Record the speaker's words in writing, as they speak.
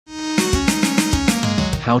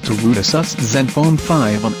How to root Asus ZenFone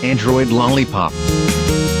 5 on Android Lollipop.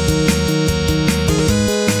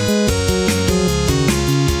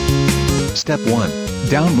 Step 1.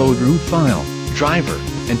 Download root file, driver,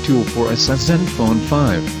 and tool for Asus ZenFone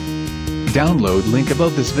 5. Download link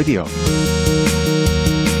above this video.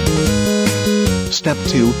 Step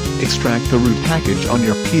 2. Extract the root package on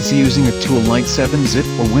your PC using a tool like 7-zip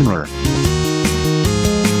or WinRAR.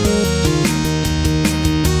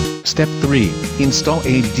 Step 3. Install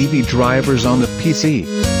ADB drivers on the PC.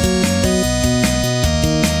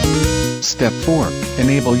 Step 4.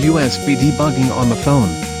 Enable USB debugging on the phone.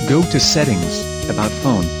 Go to Settings, About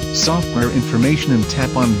Phone, Software Information and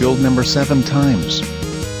tap on build number 7 times.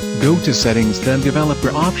 Go to Settings, then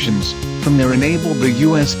Developer Options. From there enable the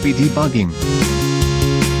USB debugging.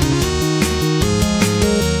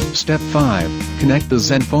 Step 5. Connect the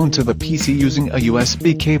ZenFone to the PC using a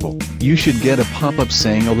USB cable. You should get a pop-up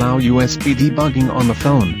saying Allow USB debugging on the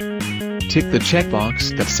phone. Tick the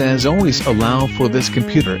checkbox that says Always allow for this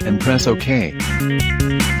computer and press OK.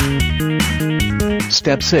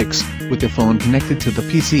 Step 6. With the phone connected to the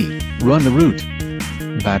PC, run the root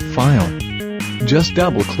bat file. Just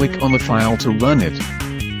double-click on the file to run it.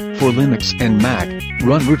 For Linux and Mac,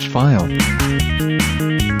 run root file.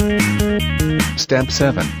 Step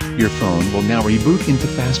 7. Your phone will now reboot into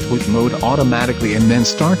fast boot mode automatically and then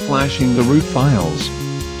start flashing the root files.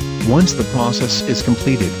 Once the process is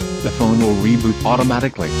completed, the phone will reboot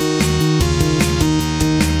automatically.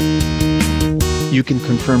 You can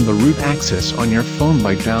confirm the root access on your phone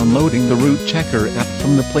by downloading the Root Checker app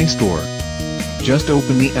from the Play Store. Just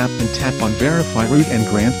open the app and tap on Verify Root and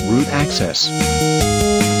grant root access.